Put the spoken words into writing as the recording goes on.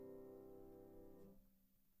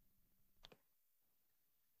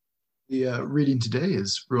The reading today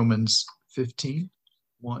is Romans 15,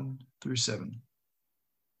 1 through 7.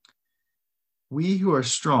 We who are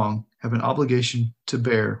strong have an obligation to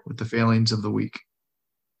bear with the failings of the weak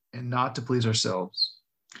and not to please ourselves.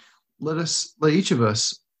 Let each of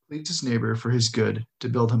us please his neighbor for his good, to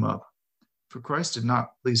build him up. For Christ did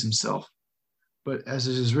not please himself, but as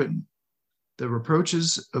it is written, the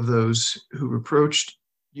reproaches of those who reproached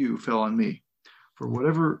you fell on me. For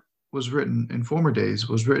whatever was written in former days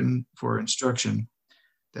was written for instruction,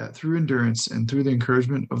 that through endurance and through the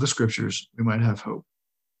encouragement of the scriptures we might have hope.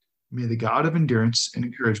 May the God of endurance and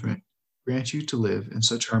encouragement grant you to live in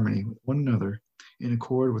such harmony with one another in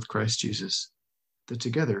accord with Christ Jesus, that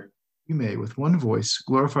together you may with one voice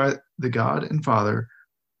glorify the God and Father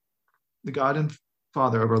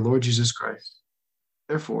of our Lord Jesus Christ.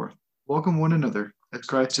 Therefore, welcome one another as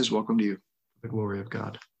Christ has welcomed you for the glory of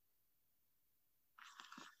God.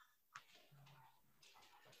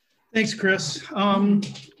 Thanks, Chris.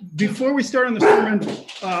 Before we start on the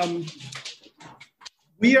sermon,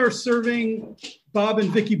 we are serving Bob and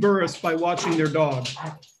Vicki Burris by watching their dog.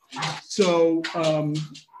 So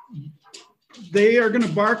they are going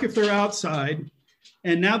to bark if they're outside.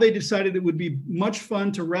 And now they decided it would be much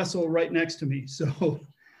fun to wrestle right next to me. So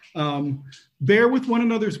bear with one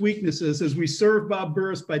another's weaknesses as we serve Bob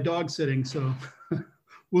Burris by dog sitting. So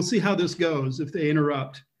we'll see how this goes if they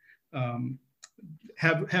interrupt.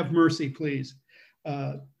 Have mercy, please.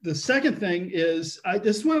 The second thing is, I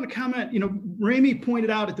just wanted to comment, Ramey pointed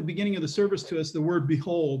out at the beginning of the service to us the word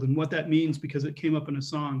behold and what that means because it came up in a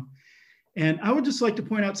song. And I would just like to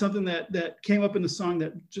point out something that came up in the song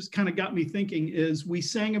that just kind of got me thinking is we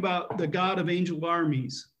sang about the God of angel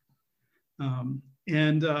armies.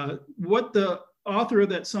 What the author of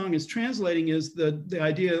that song is translating is the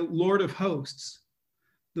idea Lord of hosts.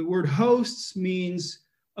 The word hosts means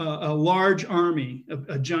a large army,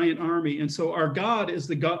 a giant army. And so our God is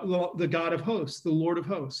the God of hosts, the Lord of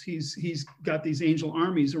hosts. He's got these angel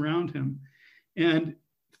armies around him. And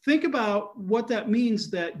think about what that means,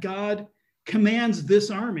 that God commands this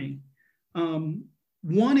army.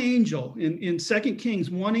 One angel in 2 Kings,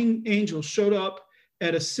 one angel showed up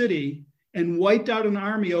at a city and wiped out an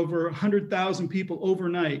army over 100,000 people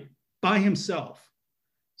overnight by himself.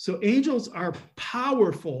 So angels are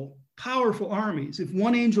powerful armies. If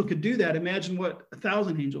one angel could do that, imagine what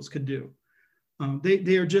 1,000 angels could do.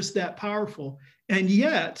 They are just that powerful. And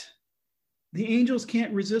yet, the angels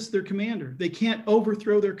can't resist their commander. They can't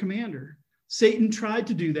overthrow their commander. Satan tried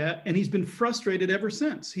to do that, and he's been frustrated ever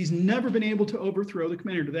since. He's never been able to overthrow the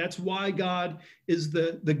commander. That's why God is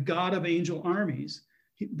the God of angel armies.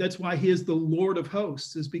 That's why he is the Lord of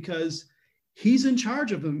hosts, is because he's in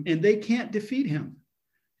charge of them, and they can't defeat him.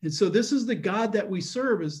 And so this is the God that we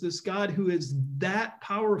serve, is this God who is that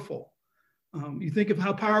powerful. You think of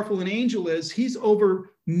how powerful an angel is. He's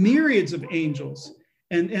over myriads of angels,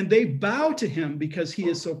 and they bow to him because he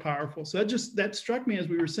is so powerful. So that struck me as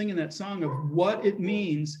we were singing that song of what it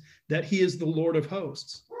means that he is the Lord of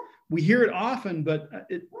hosts. We hear it often, but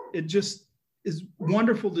it just is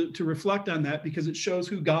wonderful to reflect on that because it shows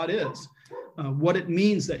who God is, what it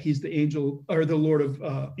means that he's the angel or the Lord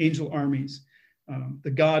of angel armies.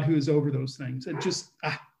 The God who is over those things.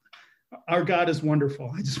 Our God is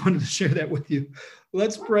wonderful. I just wanted to share that with you.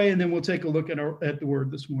 Let's pray, and then we'll take a look at the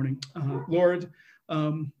word this morning. Lord,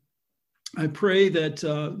 I pray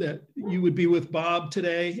that you would be with Bob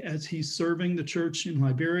today as he's serving the church in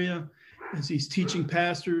Liberia, as he's teaching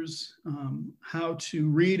pastors how to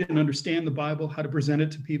read and understand the Bible, how to present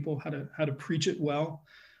it to people, how to preach it well.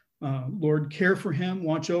 Lord, care for him,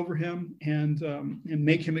 watch over him, and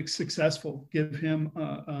make him successful. Give him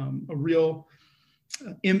a real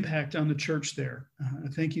impact on the church there. I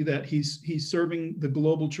thank you that he's serving the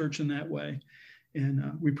global church in that way.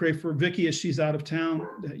 And we pray for Vicki as she's out of town,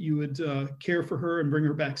 that you would care for her and bring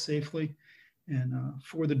her back safely. And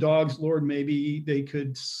for the dogs, Lord, maybe they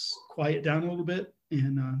could quiet down a little bit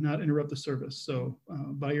and not interrupt the service. So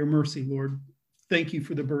by your mercy, Lord, thank you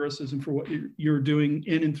for the Burrises and for what you're doing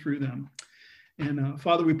in and through them. And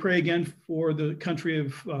Father, we pray again for the country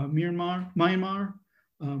of Myanmar,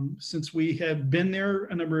 since we have been there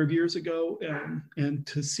a number of years ago, and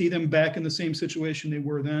to see them back in the same situation they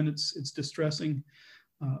were then, it's distressing.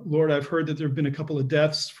 Lord, I've heard that there have been a couple of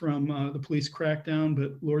deaths from the police crackdown,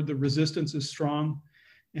 but Lord, the resistance is strong,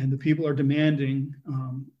 and the people are demanding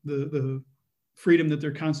the freedom that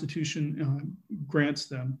their constitution grants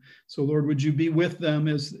them. So Lord, would you be with them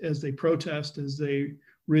as they protest, as they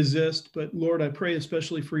resist? But Lord, I pray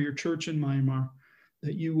especially for your church in Myanmar,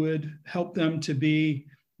 that you would help them to be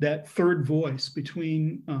that third voice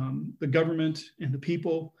between the government and the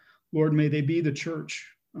people. Lord, may they be the church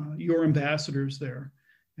your ambassadors there.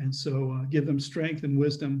 And so give them strength and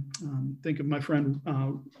wisdom. Think of my friend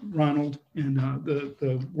Ronald and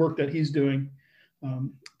the work that he's doing.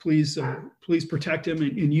 Please protect him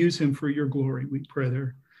and use him for your glory. We pray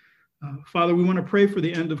there. Father, we want to pray for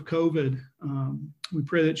the end of COVID. We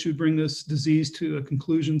pray that you bring this disease to a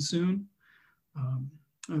conclusion soon.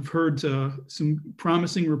 I've heard some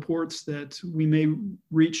promising reports that we may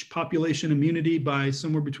reach population immunity by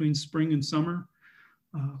somewhere between spring and summer.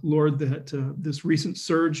 Lord, that this recent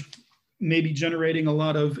surge may be generating a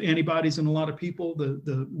lot of antibodies in a lot of people.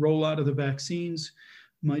 The rollout of the vaccines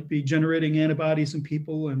might be generating antibodies in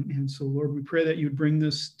people. And so, Lord, we pray that you would bring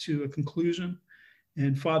this to a conclusion.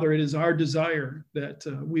 And Father, it is our desire that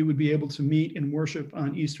we would be able to meet and worship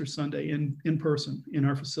on Easter Sunday in person in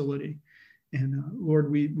our facility. And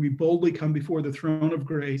Lord, we boldly come before the throne of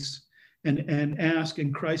grace and ask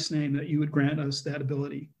in Christ's name that you would grant us that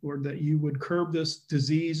ability, Lord, that you would curb this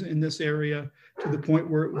disease in this area to the point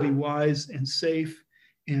where it would be wise and safe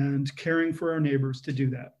and caring for our neighbors to do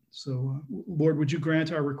that. So, Lord, would you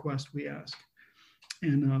grant our request, we ask.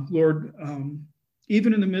 And Lord,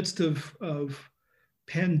 even in the midst of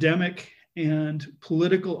pandemic and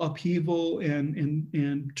political upheaval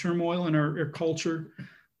and turmoil in our culture,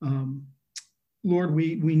 Lord,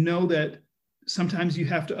 we know that sometimes you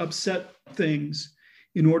have to upset things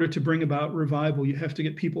in order to bring about revival. You have to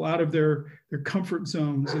get people out of their comfort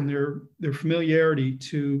zones and their familiarity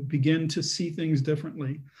to begin to see things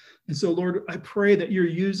differently. And so, Lord, I pray that you're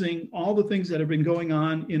using all the things that have been going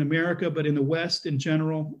on in America, but in the West in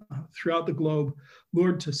general, throughout the globe,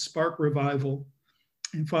 Lord, to spark revival.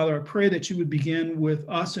 And Father, I pray that you would begin with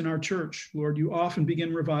us in our church. Lord, you often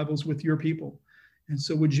begin revivals with your people. And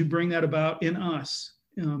so would you bring that about in us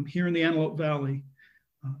here in the Antelope Valley?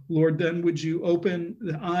 Lord, then would you open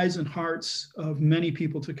the eyes and hearts of many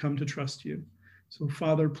people to come to trust you? So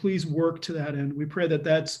Father, please work to that end. We pray that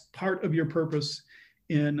that's part of your purpose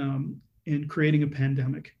in creating a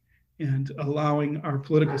pandemic and allowing our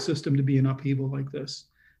political system to be in upheaval like this.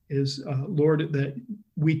 Is, Lord, that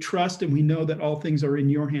we trust and we know that all things are in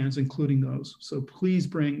your hands, including those. So please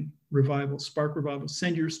bring revival, spark revival,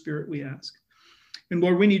 send your spirit, we ask. And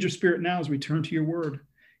Lord, we need your spirit now as we turn to your word.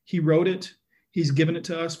 He wrote it. He's given it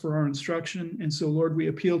to us for our instruction. And so, Lord, we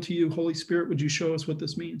appeal to you. Holy Spirit, would you show us what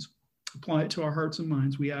this means? Apply it to our hearts and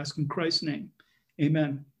minds. We ask in Christ's name.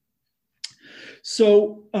 Amen.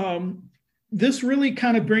 So this really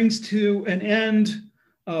kind of brings to an end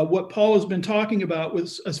what Paul has been talking about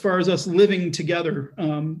with, as far as us living together.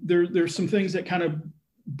 There's some things that kind of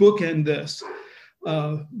bookend this.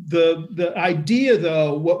 The idea,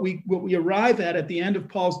 though, what we arrive at the end of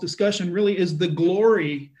Paul's discussion really is the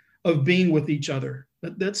glory of being with each other.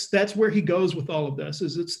 That's where he goes with all of this,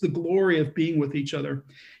 is it's the glory of being with each other.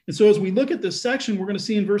 And so as we look at this section, we're going to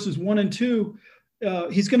see in verses 1 and 2,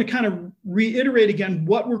 he's going to kind of reiterate again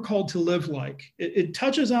what we're called to live like. It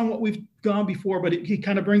touches on what we've gone before, but he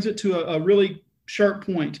kind of brings it to a really sharp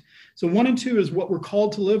point. So 1 and 2 is what we're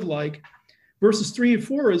called to live like. Verses 3 and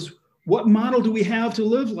 4 is what model do we have to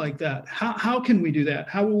live like that? How can we do that?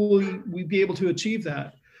 How will we be able to achieve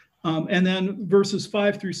that? And then verses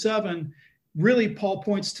 5 through 7, really Paul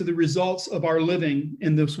points to the results of our living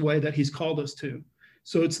in this way that he's called us to.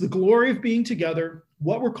 So it's the glory of being together,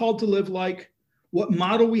 what we're called to live like, what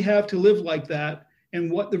model we have to live like that,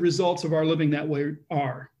 and what the results of our living that way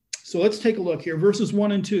are. So let's take a look here. Verses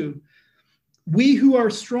 1 and 2. We who are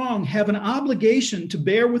strong have an obligation to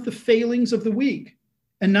bear with the failings of the weak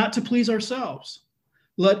and not to please ourselves.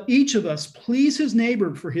 Let each of us please his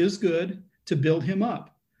neighbor for his good, to build him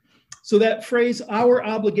up. So that phrase, our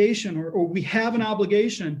obligation, or we have an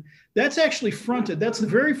obligation, that's actually fronted. That's the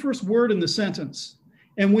very first word in the sentence.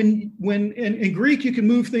 And when in Greek, you can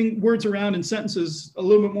move words around in sentences a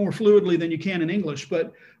little bit more fluidly than you can in English.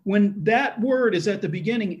 But when that word is at the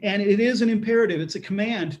beginning, and it is an imperative, it's a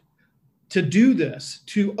command to do this,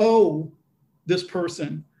 to owe this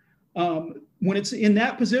person. When it's in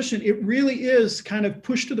that position, it really is kind of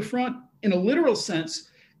pushed to the front in a literal sense,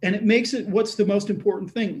 and it makes it what's the most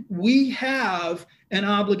important thing. We have an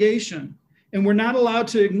obligation, and we're not allowed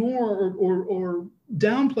to ignore or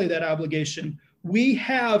downplay that obligation. We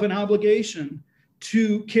have an obligation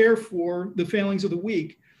to care for the failings of the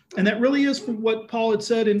weak. And that really is what Paul had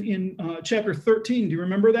said in chapter 13. Do you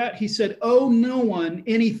remember that? He said, owe no one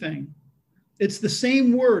anything. It's the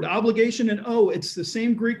same word, obligation and owe. It's the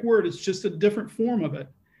same Greek word. It's just a different form of it.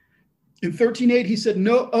 In 13:8, he said,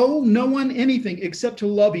 owe no one anything except to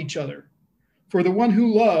love each other. For the one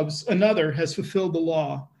who loves another has fulfilled the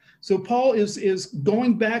law. So Paul is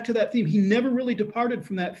going back to that theme. He never really departed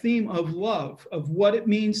from that theme of love, of what it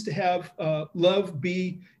means to have love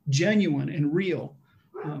be genuine and real.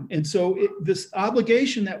 And so this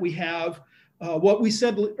obligation that we have, what we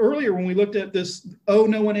said earlier when we looked at this, owe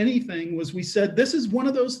no one anything, was we said this is one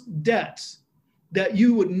of those debts that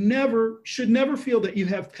you should never feel that you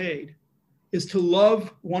have paid, is to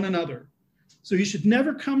love one another. So you should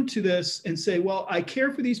never come to this and say, well, I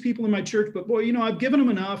care for these people in my church, but boy, I've given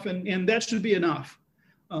them enough and that should be enough.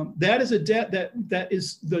 That is a debt that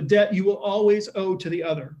is the debt you will always owe to the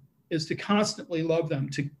other, is to constantly love them,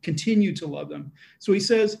 to continue to love them. So he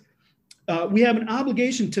says, we have an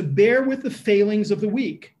obligation to bear with the failings of the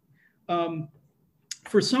weak.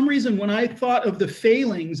 For some reason, when I thought of the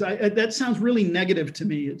failings, that sounds really negative to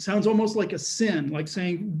me. It sounds almost like a sin, like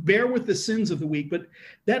saying, bear with the sins of the weak, but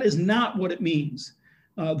that is not what it means.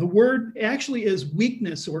 The word actually is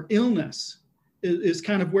weakness or illness is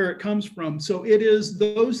kind of where it comes from. So it is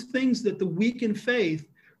those things that the weak in faith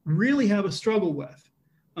really have a struggle with.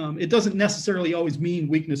 It doesn't necessarily always mean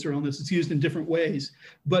weakness or illness. It's used in different ways,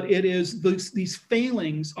 but it is these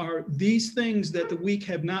failings are these things that the weak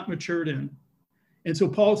have not matured in. And so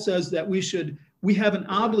Paul says that we have an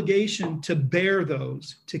obligation to bear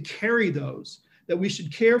those, to carry those, that we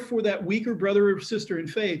should care for that weaker brother or sister in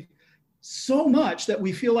faith so much that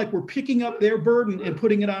we feel like we're picking up their burden and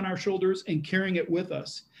putting it on our shoulders and carrying it with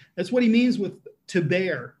us. That's what he means with to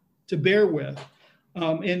bear with.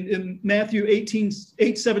 In Matthew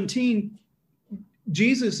 8:17,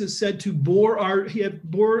 Jesus is said to bore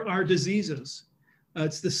our diseases.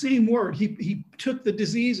 It's the same word. He took the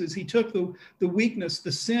diseases, he took the weakness, the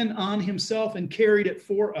sin on himself and carried it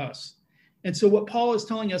for us. And so what Paul is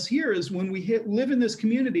telling us here is when we live in this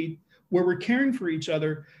community where we're caring for each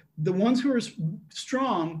other, the ones who are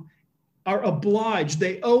strong are obliged,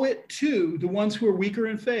 they owe it to the ones who are weaker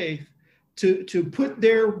in faith to put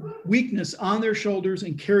their weakness on their shoulders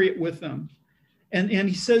and carry it with them. And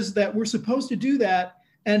he says that we're supposed to do that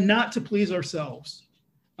and not to please ourselves.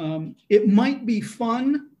 It might be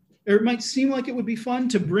fun, or it might seem like it would be fun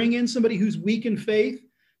to bring in somebody who's weak in faith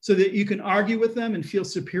so that you can argue with them and feel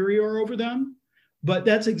superior over them. But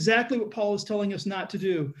that's exactly what Paul is telling us not to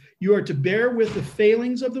do. You are to bear with the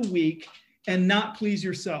failings of the weak and not please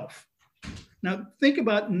yourself. Now, think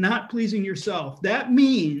about not pleasing yourself. That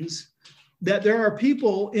means that there are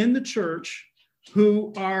people in the church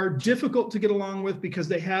who are difficult to get along with because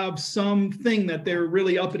they have something that they're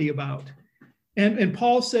really uppity about. And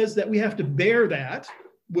Paul says that we have to bear that,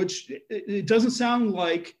 which it doesn't sound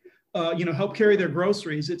like, help carry their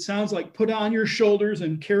groceries. It sounds like put on your shoulders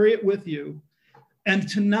and carry it with you, and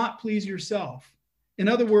to not please yourself. In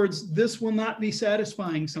other words, this will not be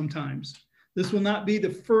satisfying sometimes. This will not be the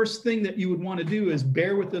first thing that you would want to do, is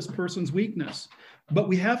bear with this person's weakness. But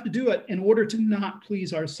we have to do it in order to not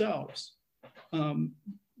please ourselves.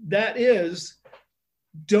 That is,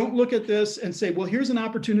 don't look at this and say, well, here's an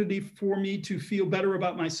opportunity for me to feel better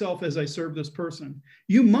about myself as I serve this person.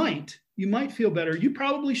 You might feel better. You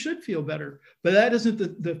probably should feel better, but that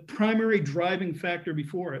isn't the primary driving factor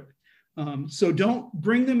before it. So don't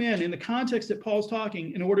bring them in the context that Paul's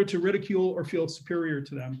talking in order to ridicule or feel superior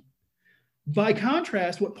to them. By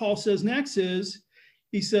contrast, what Paul says next is,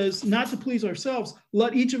 he says, not to please ourselves,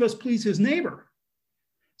 let each of us please his neighbor.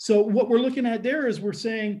 So what we're looking at there is we're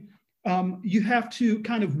saying, you have to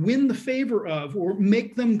kind of win the favor of or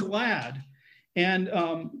make them glad. And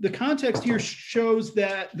the context here shows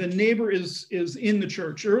that the neighbor is in the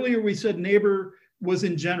church. Earlier we said neighbor was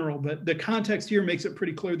in general, but the context here makes it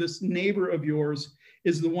pretty clear this neighbor of yours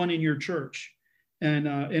is the one in your church. And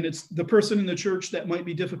it's the person in the church that might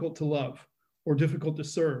be difficult to love or difficult to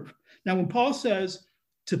serve. Now, when Paul says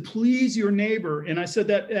to please your neighbor, and I said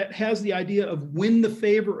that has the idea of win the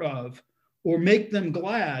favor of or make them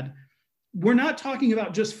glad, we're not talking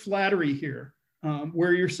about just flattery here,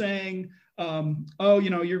 where you're saying,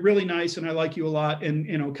 you're really nice and I like you a lot, and,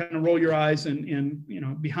 kind of roll your eyes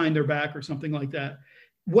and behind their back or something like that.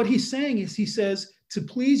 What he's saying is, he says to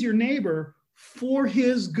please your neighbor for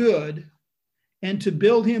his good and to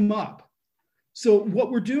build him up. So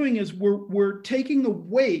what we're doing is we're taking the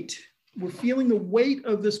weight, we're feeling the weight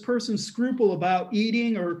of this person's scruple about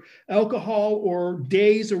eating or alcohol or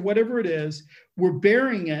days or whatever it is. We're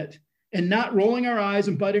bearing it and not rolling our eyes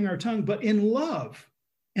and biting our tongue, but in love.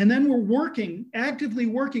 And then we're actively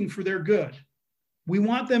working for their good. We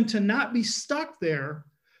want them to not be stuck there,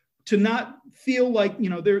 to not feel like,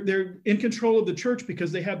 they're in control of the church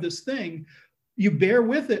because they have this thing. You bear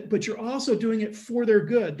with it, but you're also doing it for their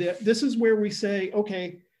good. This is where we say,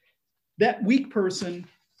 okay, that weak person,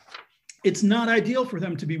 it's not ideal for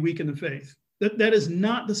them to be weak in the faith. That is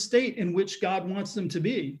not the state in which God wants them to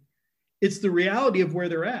be. It's the reality of where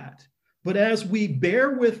they're at. But as we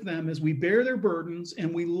bear with them, as we bear their burdens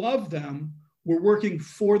and we love them, we're working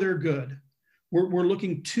for their good. We're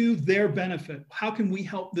looking to their benefit. How can we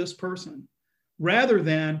help this person? Rather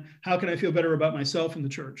than, how can I feel better about myself in the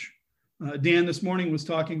church? Dan this morning was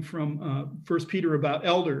talking from 1 Peter about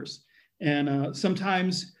elders. And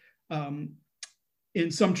sometimes in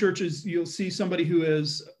some churches, you'll see somebody who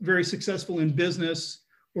is very successful in business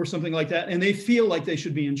or something like that, and they feel like they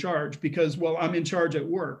should be in charge because, well, I'm in charge at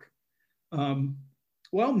work.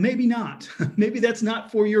 Well, maybe not. Maybe that's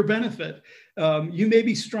not for your benefit. You may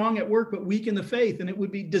be strong at work, but weak in the faith, and it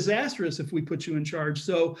would be disastrous if we put you in charge.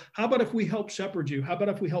 So how about if we help shepherd you? How about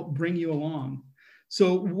if we help bring you along?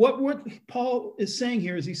 So what Paul is saying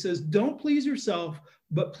here is he says, don't please yourself,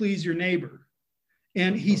 but please your neighbor.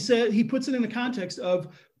 And he puts it in the context of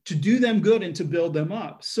to do them good and to build them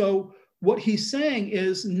up. So what he's saying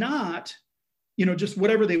is not, just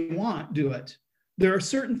whatever they want, do it. There are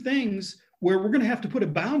certain things where we're going to have to put a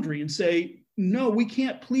boundary and say, no, we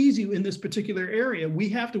can't please you in this particular area. We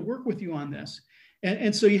have to work with you on this.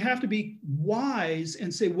 And so you have to be wise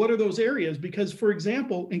and say, what are those areas? Because, for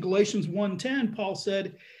example, in Galatians 1:10, Paul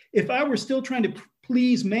said, if I were still trying to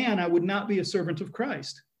please man, I would not be a servant of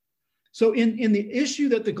Christ. So in the issue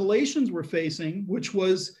that the Galatians were facing, which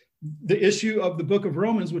was the issue of the book of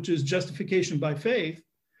Romans, which is justification by faith,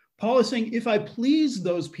 Paul is saying, if I please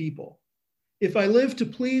those people, if I live to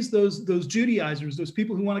please those Judaizers, those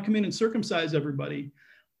people who want to come in and circumcise everybody,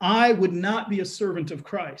 I would not be a servant of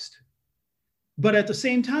Christ. But at the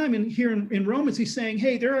same time, here in Romans, he's saying,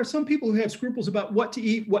 hey, there are some people who have scruples about what to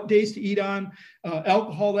eat, what days to eat on,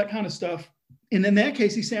 alcohol, that kind of stuff. And in that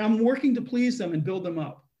case, he's saying, I'm working to please them and build them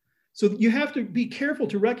up. So you have to be careful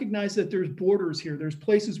to recognize that there's borders here. There's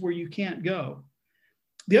places where you can't go.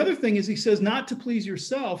 The other thing is he says not to please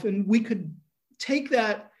yourself. And we could take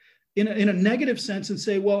that in a negative sense and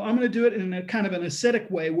say, well, I'm going to do it in a kind of an ascetic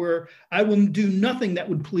way where I will do nothing that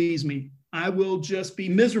would please me. I will just be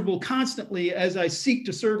miserable constantly as I seek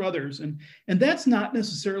to serve others. And that's not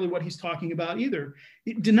necessarily what he's talking about either.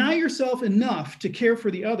 Deny yourself enough to care for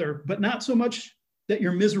the other, but not so much that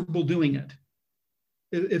you're miserable doing it.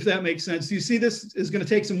 If that makes sense. You see, this is going to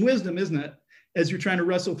take some wisdom, isn't it? As you're trying to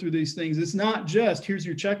wrestle through these things. It's not just, here's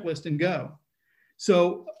your checklist and go.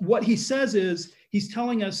 So what he says is, he's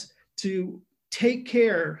telling us to take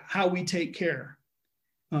care how we take care.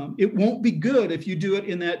 It won't be good if you do it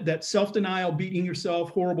in that self-denial, beating yourself,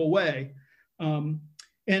 horrible way.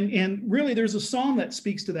 And really, there's a psalm that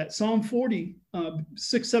speaks to that. Psalm 40,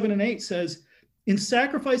 6, 7, and 8 says, in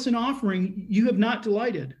sacrifice and offering, you have not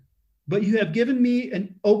delighted, but you have given me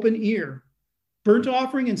an open ear. Burnt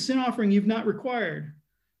offering and sin offering you've not required.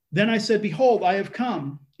 Then I said, behold, I have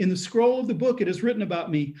come. In the scroll of the book, it is written about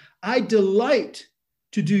me. I delight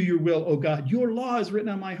to do your will, O God. Your law is written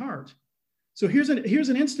on my heart. So here's an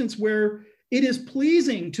instance where it is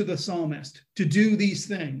pleasing to the psalmist to do these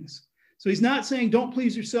things. So he's not saying don't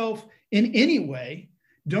please yourself in any way.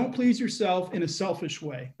 Don't please yourself in a selfish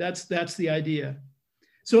way. That's the idea.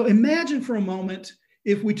 So imagine for a moment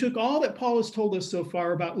if we took all that Paul has told us so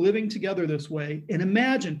far about living together this way,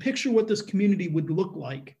 and picture what this community would look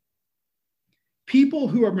like. People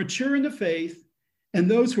who are mature in the faith and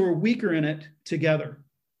those who are weaker in it together,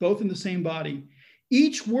 both in the same body,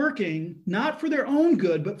 each working not for their own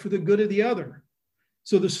good, but for the good of the other.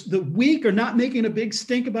 So the weak are not making a big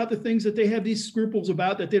stink about the things that they have these scruples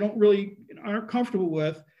about that they aren't comfortable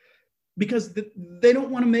with, because they don't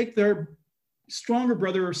want to make their stronger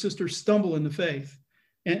brother or sister stumble in the faith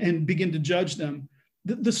and begin to judge them.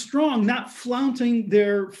 The strong not flaunting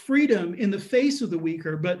their freedom in the face of the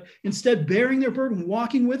weaker, but instead bearing their burden,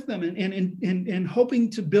 walking with them and hoping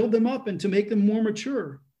to build them up and to make them more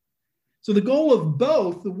mature. So the goal of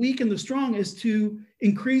both the weak and the strong is to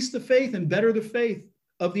increase the faith and better the faith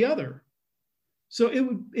of the other. So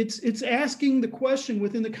it's asking the question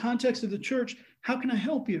within the context of the church, how can I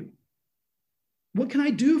help you? What can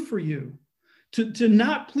I do for you? To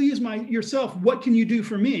not please yourself, what can you do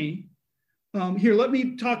for me? Here, let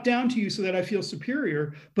me talk down to you so that I feel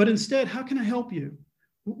superior. But instead, how can I help you?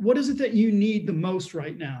 What is it that you need the most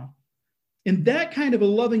right now? In that kind of a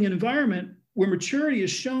loving environment where maturity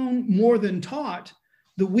is shown more than taught,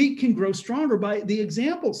 the weak can grow stronger by the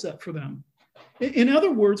example set for them. In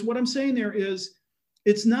other words, what I'm saying there is,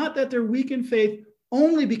 it's not that they're weak in faith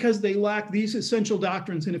only because they lack these essential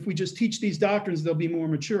doctrines, and if we just teach these doctrines, they'll be more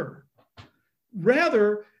mature.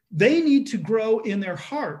 Rather, they need to grow in their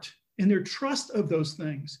heart, in their trust of those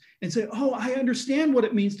things, and say, oh, I understand what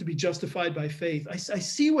it means to be justified by faith. I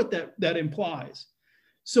see what that implies.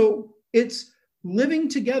 So It's living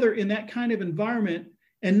together in that kind of environment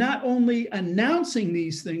and not only announcing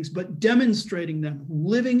these things, but demonstrating them,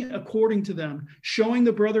 living according to them, showing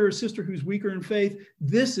the brother or sister who's weaker in faith,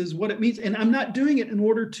 this is what it means. And I'm not doing it in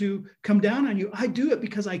order to come down on you. I do it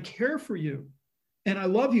because I care for you and I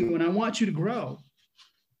love you and I want you to grow.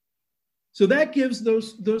 So that gives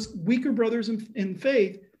those weaker brothers in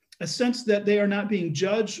faith a sense that they are not being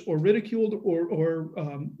judged or ridiculed or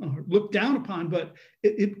looked down upon, but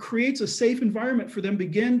it creates a safe environment for them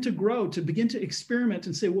begin to grow, to begin to experiment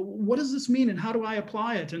and say, well, what does this mean and how do I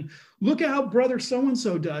apply it? And look at how brother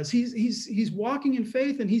so-and-so does. He's walking in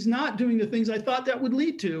faith and he's not doing the things I thought that would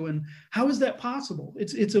lead to. And how is that possible?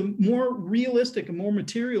 It's a more realistic, a more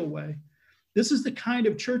material way. This is the kind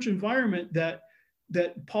of church environment that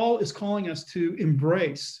Paul is calling us to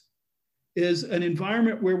embrace, is an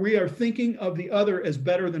environment where we are thinking of the other as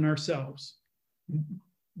better than ourselves.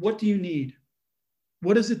 What do you need?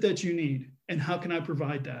 What is it that you need? And how can I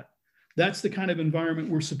provide that? That's the kind of environment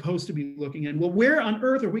we're supposed to be looking at. Well, where on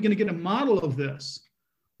earth are we going to get a model of this?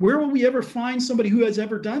 Where will we ever find somebody who has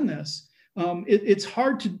ever done this? It's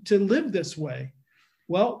hard to live this way.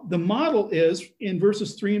 Well, the model is in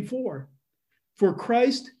verses 3 and 4. For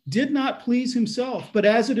Christ did not please himself, but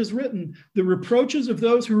as it is written, the reproaches of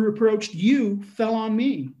those who reproached you fell on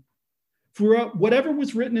me. For whatever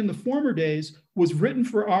was written in the former days was written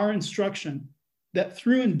for our instruction, that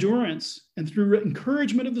through endurance and through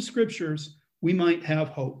encouragement of the scriptures, we might have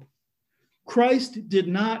hope. Christ did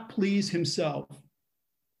not please himself.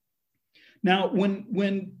 Now,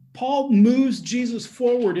 when Paul moves Jesus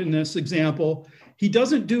forward in this example, he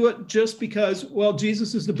doesn't do it just because, well,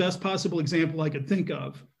 Jesus is the best possible example I could think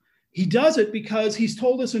of. He does it because he's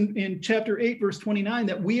told us in chapter 8, verse 29,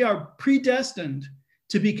 that we are predestined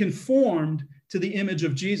to be conformed to the image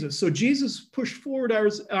of Jesus. So Jesus pushed forward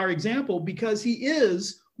our example because he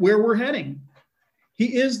is where we're heading.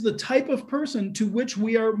 He is the type of person to which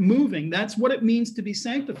we are moving. That's what it means to be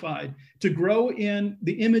sanctified, to grow in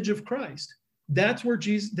the image of Christ. That's where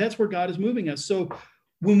God is moving us. So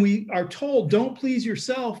when we are told, don't please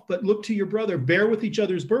yourself, but look to your brother, bear with each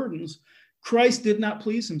other's burdens, Christ did not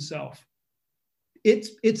please himself.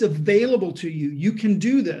 It's available to you. You can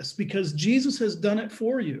do this because Jesus has done it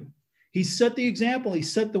for you. He set the example, he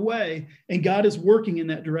set the way, and God is working in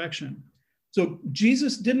that direction. So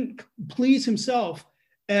Jesus didn't please himself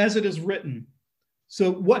as it is written.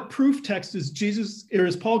 So what proof text is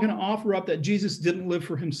Paul going to offer up that Jesus didn't live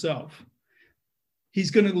for himself?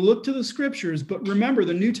 He's going to look to the scriptures, but remember,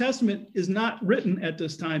 the New Testament is not written at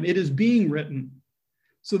this time. It is being written.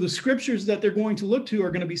 So the scriptures that they're going to look to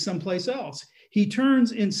are going to be someplace else. He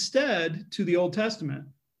turns instead to the Old Testament.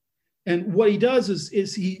 And what he does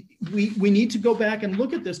is we need to go back and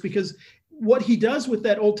look at this, because what he does with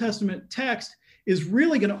that Old Testament text is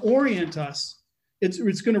really going to orient us.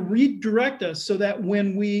 It's going to redirect us so that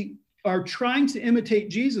when we are trying to imitate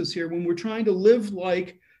Jesus here, when we're trying to live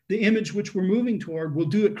like the image which we're moving toward, we'll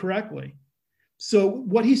do it correctly. So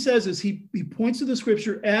what he says is he points to the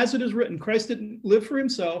scripture as it is written. Christ didn't live for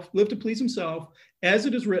himself, live to please himself, as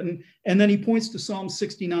it is written. And then he points to Psalm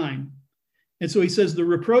 69. And so he says, the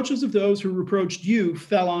reproaches of those who reproached you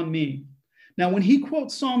fell on me. Now, when he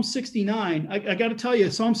quotes Psalm 69, I got to tell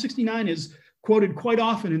you, Psalm 69 is quoted quite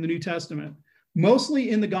often in the New Testament, mostly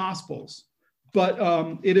in the Gospels, but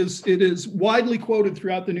it is widely quoted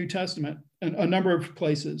throughout the New Testament, a number of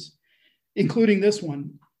places, including this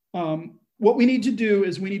one. What we need to do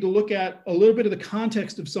is we need to look at a little bit of the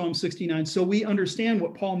context of Psalm 69 so we understand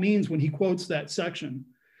what Paul means when he quotes that section.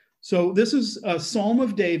 So this is a Psalm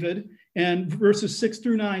of David, and verses 6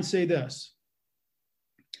 through 9 say this: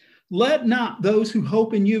 Let not those who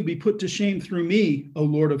hope in you be put to shame through me, O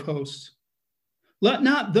Lord of hosts. Let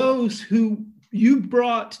not those who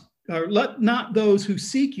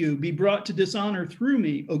seek you be brought to dishonor through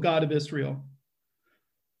me, O God of Israel.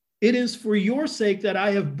 It is for your sake that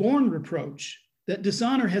I have borne reproach, that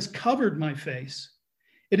dishonor has covered my face.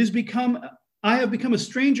 I have become a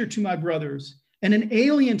stranger to my brothers and an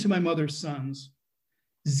alien to my mother's sons.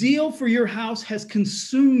 Zeal for your house has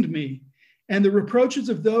consumed me, and the reproaches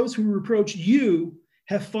of those who reproach you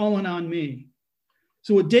have fallen on me.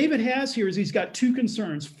 So what David has here is he's got two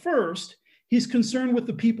concerns. First, he's concerned with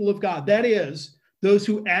the people of God. That is, those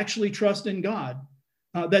who actually trust in God.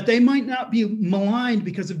 That they might not be maligned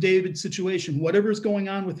because of David's situation, whatever is going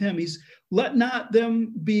on with him. Let not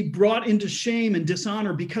them be brought into shame and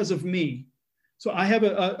dishonor because of me. So I have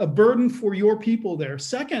a burden for your people there.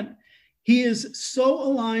 Second, he is so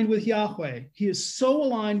aligned with Yahweh. He is so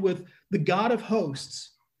aligned with the God of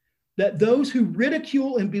hosts that those who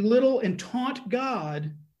ridicule and belittle and taunt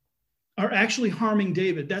God are actually harming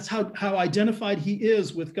David. That's how identified he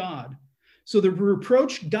is with God. So the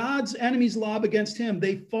reproach God's enemies lob against him,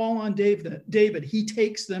 they fall on David. He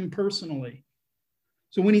takes them personally.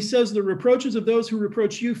 So when he says the reproaches of those who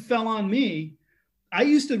reproach you fell on me, I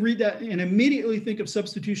used to read that and immediately think of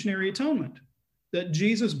substitutionary atonement, that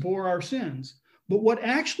Jesus bore our sins. But what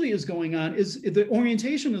actually is going on is the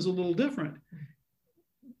orientation is a little different.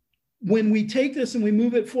 When we take this and we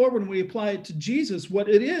move it forward and we apply it to Jesus, what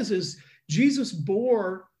it is Jesus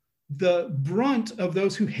bore the brunt of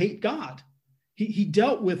those who hate God. He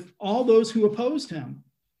dealt with all those who opposed him.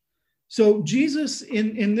 So Jesus,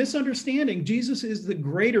 in this understanding, Jesus is the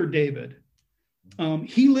greater David.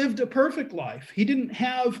 He lived a perfect life. He didn't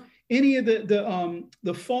have any of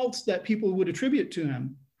the faults that people would attribute to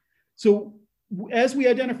him. So as we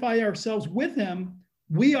identify ourselves with him,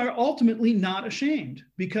 we are ultimately not ashamed,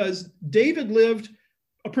 because David lived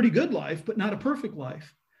a pretty good life, but not a perfect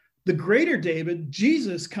life. The greater David,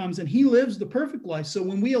 Jesus, comes and he lives the perfect life. So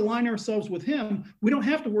when we align ourselves with him, we don't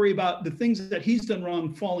have to worry about the things that he's done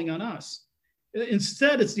wrong falling on us.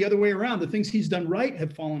 Instead, it's the other way around. The things he's done right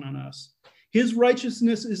have fallen on us. His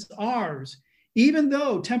righteousness is ours, even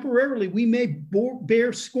though temporarily we may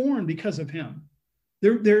bear scorn because of him.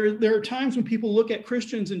 There are times when people look at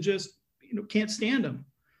Christians and just can't stand them,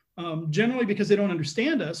 generally because they don't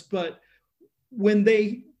understand us. But when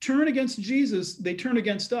they turn against Jesus, they turn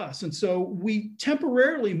against us. And so we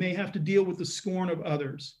temporarily may have to deal with the scorn of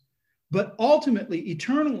others. But ultimately,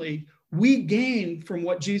 eternally, we gain from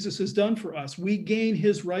what Jesus has done for us. We gain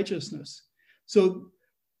his righteousness. So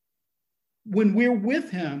when we're with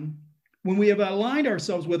him, when we have aligned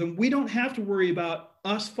ourselves with him, we don't have to worry about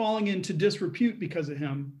us falling into disrepute because of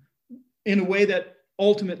him in a way that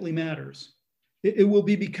ultimately matters. It will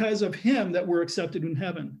be because of him that we're accepted in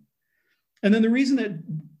heaven. And then the reason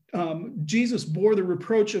that Jesus bore the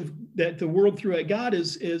reproach that the world threw at God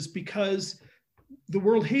is because the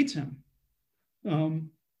world hates him.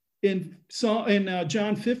 In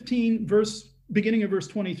John 15, beginning of verse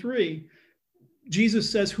 23, Jesus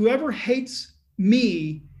says, "Whoever hates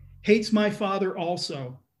me hates my Father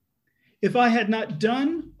also. If I had not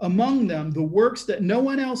done among them the works that no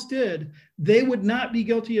one else did, they would not be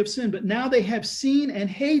guilty of sin. But now they have seen and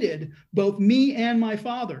hated both me and my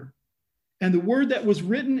Father. And the word that was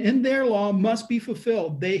written in their law must be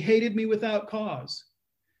fulfilled. They hated me without cause."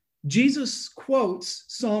 Jesus quotes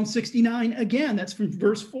Psalm 69 again. That's from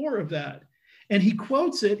verse 4 of that. And he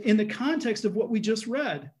quotes it in the context of what we just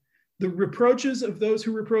read. The reproaches of those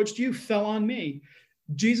who reproached you fell on me.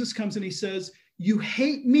 Jesus comes and he says, you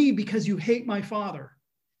hate me because you hate my Father.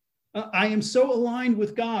 I am so aligned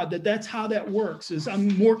with God that's how that works, is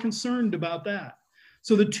I'm more concerned about that.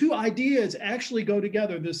 So the two ideas actually go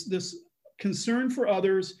together, this concern for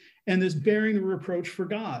others and this bearing the reproach for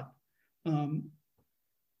God.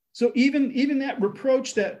 So even that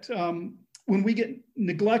reproach that when we get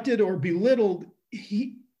neglected or belittled,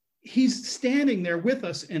 he's standing there with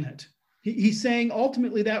us in it. He's saying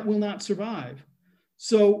ultimately that will not survive.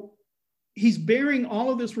 So he's bearing all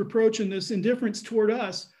of this reproach and this indifference toward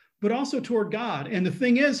us, but also toward God. And the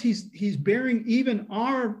thing is, he's bearing even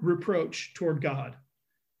our reproach toward God,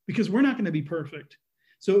 because we're not going to be perfect.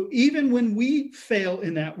 So even when we fail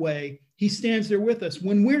in that way, he stands there with us.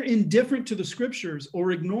 When we're indifferent to the scriptures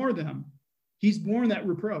or ignore them, he's borne that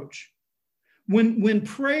reproach. When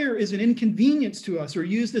prayer is an inconvenience to us or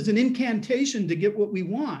used as an incantation to get what we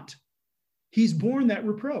want, he's borne that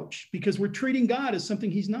reproach, because we're treating God as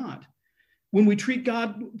something he's not. When we treat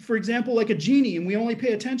God, for example, like a genie, and we only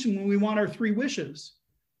pay attention when we want our 3 wishes,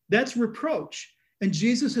 that's reproach. And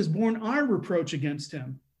Jesus has borne our reproach against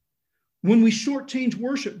him. When we shortchange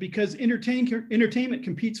worship because entertainment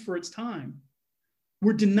competes for its time,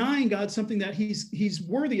 we're denying God something that he's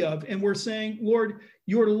worthy of. And we're saying, Lord,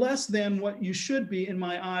 you're less than what you should be in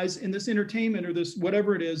my eyes, and this entertainment or this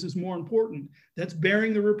whatever it is more important. That's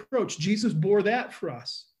bearing the reproach. Jesus bore that for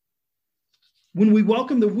us. When we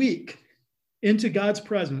welcome the weak into God's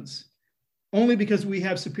presence, only because we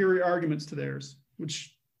have superior arguments to theirs,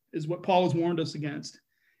 which is what Paul has warned us against,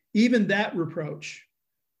 even that reproach,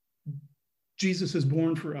 Jesus has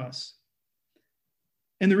borne for us.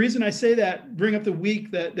 And the reason I say that, bring up the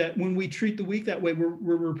weak, that when we treat the weak that way,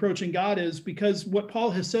 we're reproaching God, is because what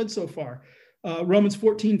Paul has said so far. Romans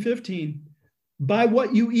 14:15, by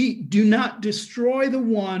what you eat, do not destroy the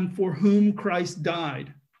one for whom Christ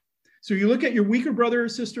died. So you look at your weaker brother or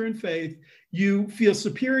sister in faith, you feel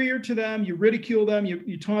superior to them, you ridicule them,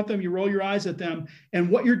 you taunt them, you roll your eyes at them.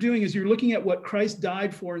 And what you're doing is you're looking at what Christ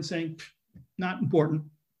died for and saying, not important.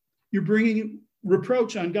 You're bringing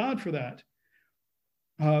reproach on God for that.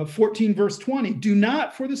 14 verse 20, do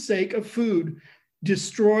not for the sake of food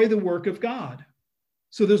destroy the work of God.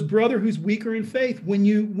 So this brother who's weaker in faith, when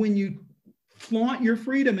you flaunt your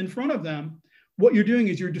freedom in front of them, what you're doing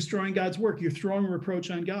is you're destroying God's work. You're throwing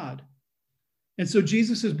reproach on God. And so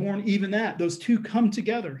Jesus has borne even that. Those two come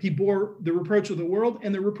together. He bore the reproach of the world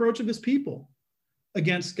and the reproach of his people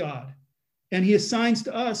against God. And he assigns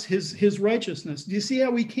to us his righteousness. Do you see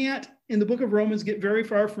how we can't, in the book of Romans, get very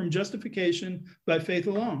far from justification by faith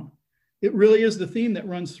alone? It really is the theme that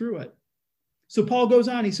runs through it. So Paul goes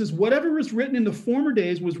on, he says, whatever was written in the former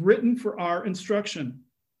days was written for our instruction.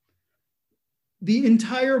 The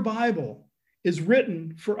entire Bible is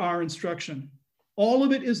written for our instruction. All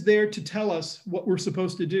of it is there to tell us what we're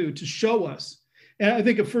supposed to do, to show us. And I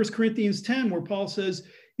think of 1 Corinthians 10, where Paul says,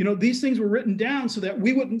 these things were written down so that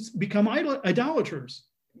we wouldn't become idolaters.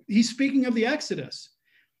 He's speaking of the Exodus.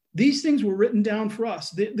 These things were written down for us.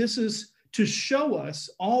 This is to show us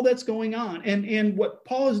all that's going on. And what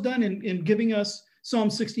Paul has done in giving us Psalm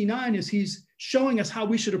 69 is he's showing us how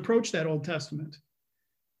we should approach that Old Testament,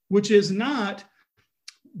 which is not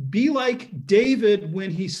be like David when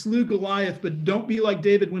he slew Goliath, but don't be like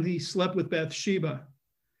David when he slept with Bathsheba.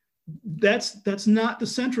 That's not the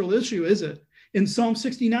central issue, is it? In Psalm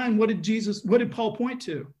 69, what did Paul point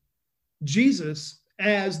to? Jesus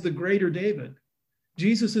as the greater David.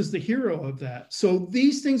 Jesus is the hero of that. So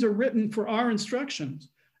these things are written for our instructions.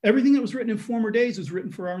 Everything that was written in former days is written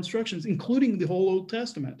for our instructions, including the whole Old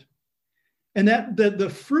Testament. And that the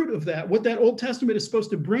fruit of that, what that Old Testament is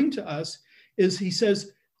supposed to bring to us is, he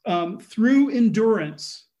says, through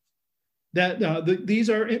endurance, that these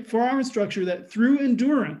are for our instruction, that through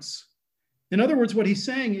endurance. In other words, what he's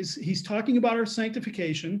saying is he's talking about our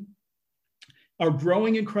sanctification, our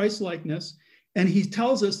growing in Christ's likeness, and he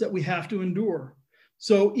tells us that we have to endure.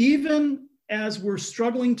 So even as we're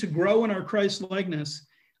struggling to grow in our Christ likeness,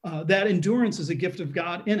 that endurance is a gift of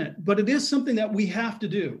God in it. But it is something that we have to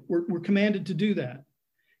do. We're commanded to do that.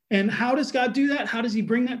 And how does God do that? How does he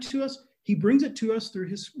bring that to us? He brings it to us through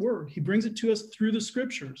his word. He brings it to us through the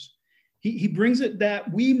scriptures. He brings it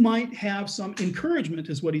that we might have some encouragement,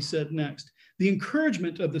 is what he said next. The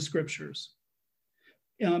encouragement of the scriptures.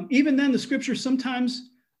 Even then, the scriptures sometimes,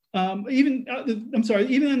 even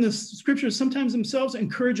then the scriptures sometimes themselves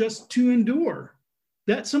encourage us to endure.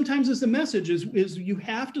 That sometimes is the message, is you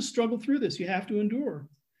have to struggle through this. You have to endure.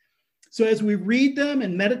 So as we read them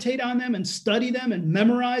and meditate on them and study them and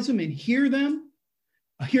memorize them and hear them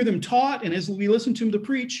taught, and as we listen to them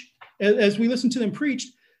preach,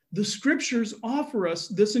 the scriptures offer us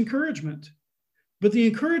this encouragement. But the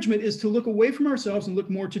encouragement is to look away from ourselves and look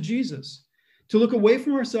more to Jesus, to look away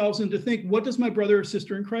from ourselves and to think, what does my brother or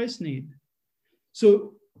sister in Christ need?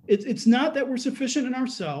 So it's not that we're sufficient in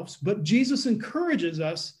ourselves, but Jesus encourages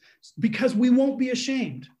us because we won't be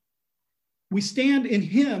ashamed. We stand in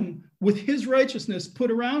him with his righteousness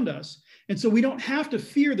put around us. And so we don't have to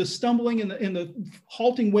fear the stumbling in the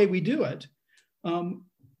halting way we do it.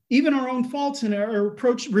 Even our own faults and our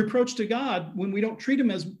reproach to God, when we don't treat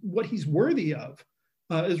him as what he's worthy of.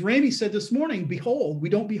 As Randy said this morning, behold, we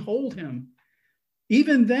don't behold him.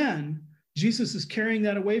 Even then, Jesus is carrying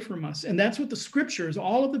that away from us. And that's what the scriptures,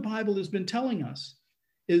 all of the Bible has been telling us,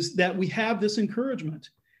 is that we have this encouragement.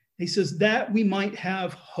 He says that we might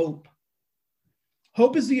have hope.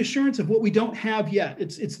 Hope is the assurance of what we don't have yet.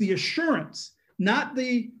 It's the assurance, not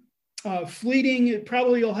the fleeting, it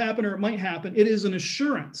probably will happen or it might happen. It is an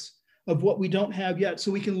assurance of what we don't have yet.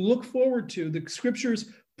 So we can look forward to. The scriptures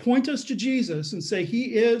point us to Jesus and say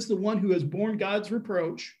he is the one who has borne God's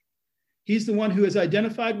reproach. He's the one who has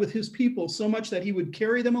identified with his people so much that he would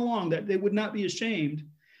carry them along, that they would not be ashamed.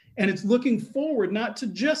 And it's looking forward, not to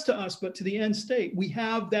just to us, but to the end state. We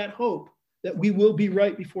have that hope that we will be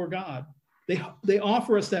right before God. They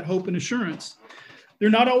offer us that hope and assurance. They're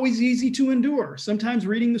not always easy to endure. Sometimes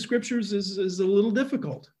reading the scriptures is a little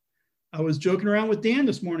difficult. I was joking around with Dan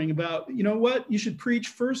this morning about, you know what, you should preach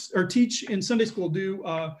first or teach in Sunday school, do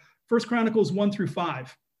 1 Chronicles 1-5.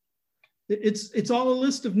 It's all a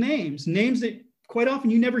list of names that quite often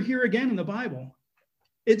you never hear again in the Bible.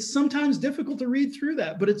 It's sometimes difficult to read through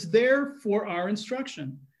that, but it's there for our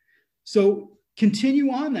instruction. So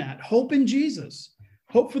continue on that. Hope in Jesus.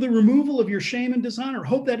 Hope for the removal of your shame and dishonor.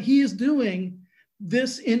 Hope that he is doing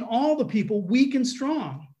this in all the people, weak and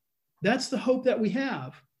strong. That's the hope that we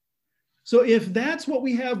have. So if that's what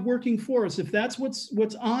we have working for us, if that's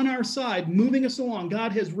what's on our side, moving us along,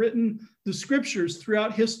 God has written the scriptures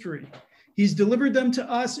throughout history. He's delivered them to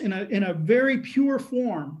us in a very pure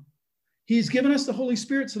form. He's given us the Holy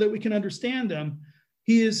Spirit so that we can understand them.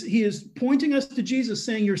 He is pointing us to Jesus,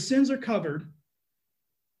 saying, your sins are covered.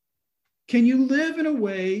 Can you live in a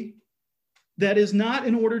way that is not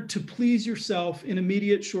in order to please yourself in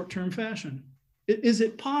immediate short-term fashion? Is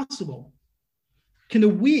it possible? Can the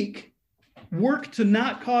weak work to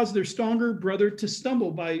not cause their stronger brother to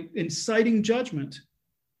stumble by inciting judgment?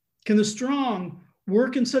 Can the strong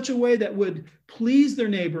work in such a way that would please their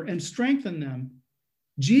neighbor and strengthen them?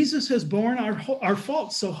 Jesus has borne our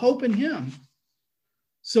faults, so hope in him.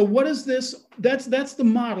 So what is this? That's the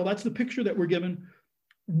model. That's the picture that we're given.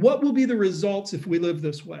 What will be the results if we live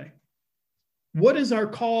this way? What is our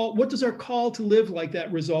call? What does our call to live like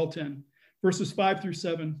that result in? Verses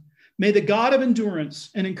 5-7. May the God of endurance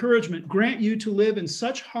and encouragement grant you to live in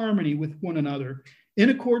such harmony with one another, in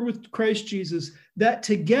accord with Christ Jesus, that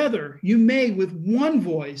together you may with one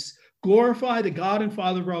voice glorify the God and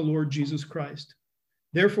Father of our Lord Jesus Christ.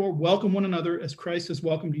 Therefore, welcome one another as Christ has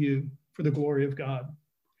welcomed you for the glory of God.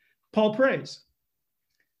 Paul prays.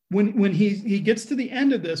 When he gets to the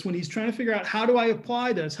end of this, when he's trying to figure out, how do I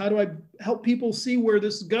apply this? How do I help people see where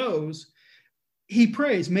this goes? He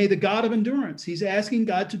prays, may the God of endurance. He's asking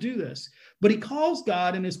God to do this. But he calls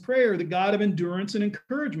God in his prayer the God of endurance and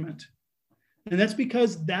encouragement. And that's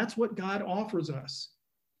because that's what God offers us.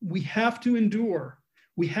 We have to endure.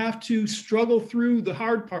 We have to struggle through the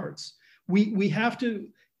hard parts. We have to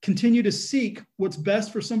continue to seek what's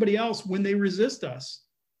best for somebody else when they resist us.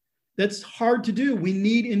 That's hard to do. We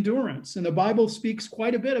need endurance. And the Bible speaks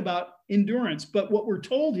quite a bit about endurance. But what we're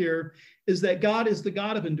told here is that God is the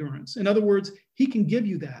God of endurance. In other words, he can give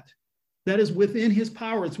you that. That is within his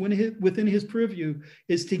power. It's within his purview,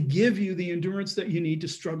 is to give you the endurance that you need to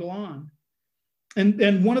struggle on.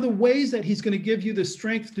 And one of the ways that he's going to give you the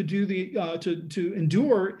strength to do to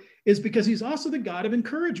endure is because he's also the God of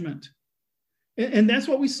encouragement. And that's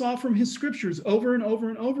what we saw from his scriptures over and over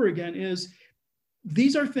and over again, is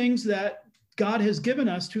these are things that God has given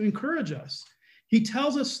us to encourage us. He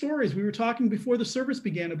tells us stories. We were talking before the service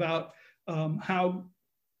began about how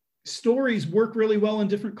stories work really well in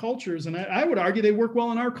different cultures. And I would argue they work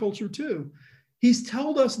well in our culture too. He's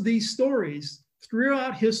told us these stories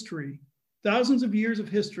throughout history, thousands of years of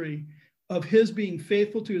history, of his being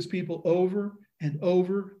faithful to his people over and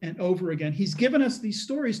over and over again. He's given us these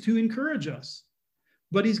stories to encourage us.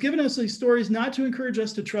 But he's given us these stories not to encourage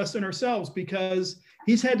us to trust in ourselves, because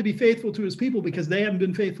he's had to be faithful to his people because they haven't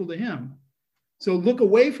been faithful to him. So look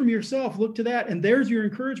away from yourself, look to that, and there's your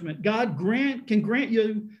encouragement. God can grant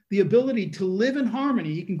you the ability to live in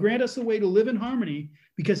harmony. He can grant us the way to live in harmony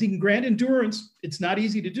because he can grant endurance. It's not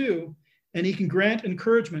easy to do. And he can grant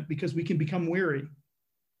encouragement because we can become weary.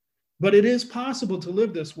 But it is possible to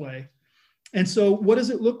live this way. And so what does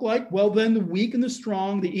it look like? Well, then the weak and the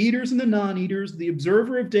strong, the eaters and the non-eaters, the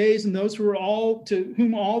observer of days and those to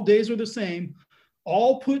whom all days are the same,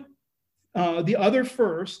 all put the other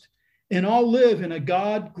first, and all live in a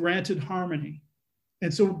God-granted harmony.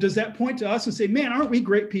 And so does that point to us and say, man, aren't we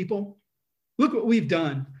great people? Look what we've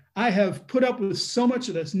done. I have put up with so much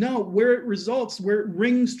of this. No, where it results, where it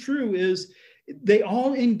rings true is they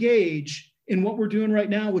all engage in what we're doing right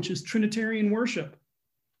now, which is Trinitarian worship.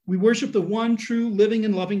 We worship the one true, living,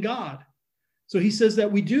 and loving God. So he says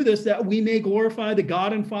that we do this that we may glorify the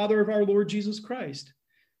God and Father of our Lord Jesus Christ.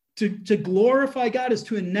 To glorify God is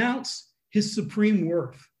to announce his supreme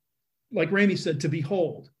worth. Like Ramey said, to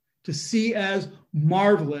behold, to see as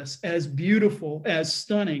marvelous, as beautiful, as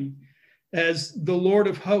stunning, as the Lord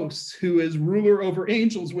of hosts, who is ruler over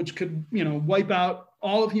angels, which could, wipe out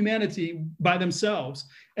all of humanity by themselves.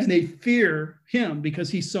 And they fear him because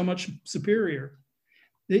he's so much superior.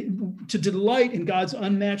 To delight in God's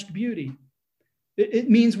unmatched beauty. It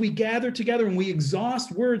means we gather together and we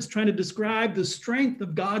exhaust words trying to describe the strength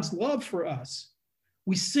of God's love for us.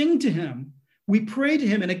 We sing to him. We pray to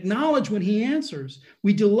him and acknowledge when he answers.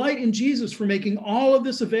 We delight in Jesus for making all of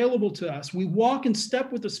this available to us. We walk in step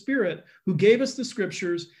with the Spirit who gave us the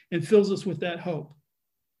scriptures and fills us with that hope.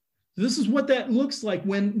 This is what that looks like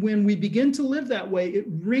when we begin to live that way. It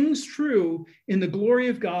rings true in the glory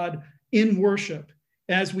of God in worship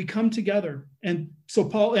as we come together. And so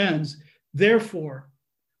Paul ends, therefore,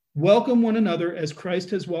 welcome one another as Christ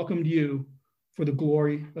has welcomed you for the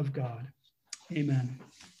glory of God. Amen.